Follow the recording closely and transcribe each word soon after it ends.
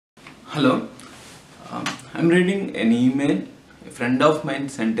Hello, I'm reading an email. A friend of mine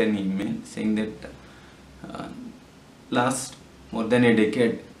sent an email saying that uh, last more than a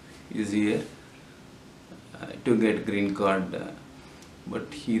decade is here to get green card,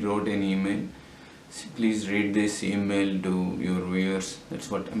 but he wrote an email. Please read this email to your viewers.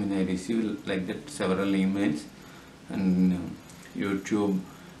 That's what I mean. I received like that several emails and YouTube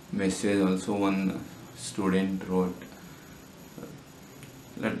message. Also, one student wrote.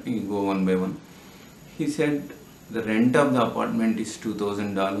 Let me go one by one. He said the rent of the apartment is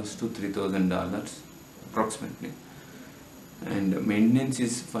 $2,000 to $3,000 approximately, and maintenance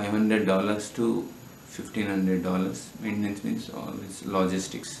is $500 to $1,500. Maintenance means always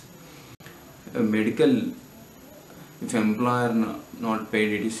logistics. Medical, if employer not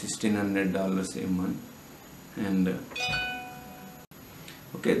paid, it is $1,600 a month, and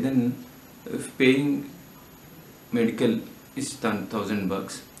okay, then if paying medical is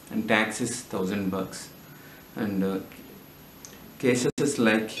 $1,000 and tax is $1,000, and cases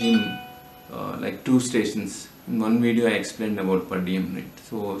like him, like two stations. In one video I explained about per diem, right?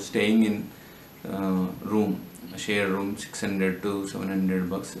 So staying in room, share room, $600 to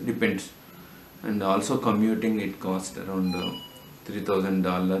 $700 depends, and also commuting it cost around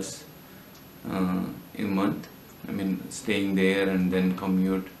 $3,000 a month. I mean, staying there and then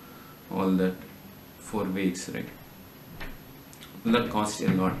commute, all that 4 weeks, right? That costs a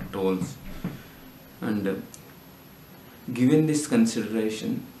lot, tolls. And given this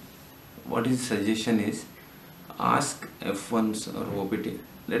consideration, what his suggestion is, ask F1s or OPT.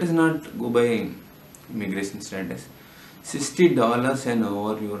 Let us not go by immigration status. $60 an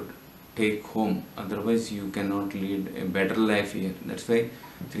hour your take home, otherwise you cannot lead a better life here. That's why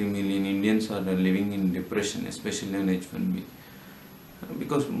 3 million Indians are living in depression, especially on H1B.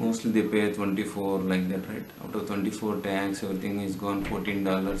 Because mostly they pay 24 like that, right? Out of 24 tax, everything is gone.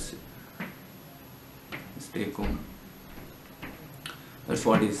 $14 take home. That's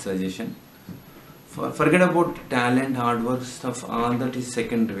what his suggestion. Forget about talent, hard work stuff, all that is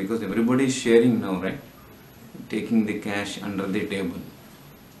secondary, because everybody is sharing now, right? Taking the cash under the table.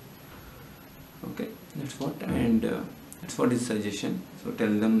 Okay, that's what, and that's what his suggestion. So tell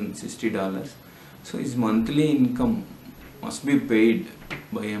them $60. So his monthly income must be paid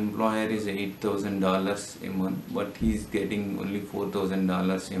by employer is $8,000 a month, but he is getting only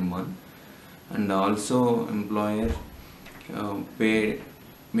 $4,000 a month, and also employer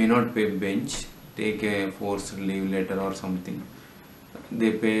may not pay bench, take a forced leave letter or something.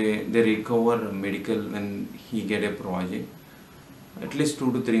 They recover medical when he get a project. At least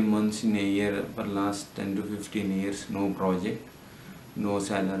 2 to 3 months in a year for last 10 to 15 years, no project, no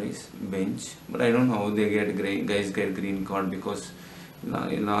salaries, bench. But I don't know how they guys get green card, because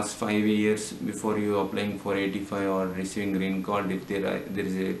last 5 years before you applying for 85 or receiving green card, if there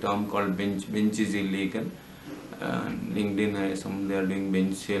is a term called bench is illegal. LinkedIn, some they are doing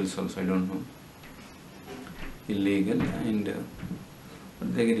bench sales also, I don't know, illegal, and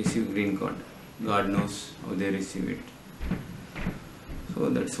they receive green card. God knows how they receive it. So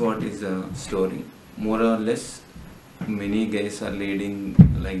that's what is the story, more or less. Many guys are leading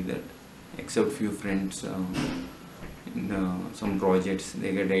like that, except few friends in some projects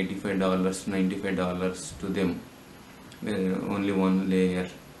they get $85, $95 to them, where only one layer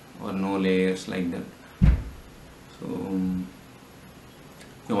or no layers like that. So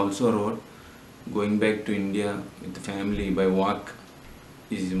he also wrote, going back to India with the family by walk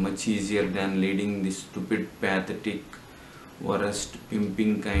is much easier than leading this stupid, pathetic, worst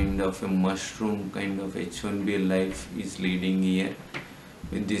pimping kind of a mushroom kind of H1B life is leading here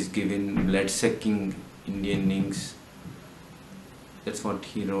with this given blood-sucking Indian inks. That's what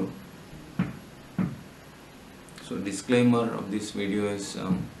he wrote. So disclaimer of this video is,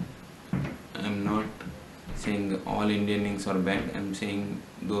 I'm not saying all Indian inks are bad. I'm saying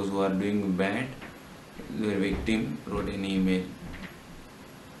those who are doing bad, their victim wrote an email.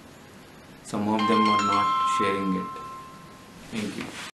 Some of them are not sharing it. Thank you.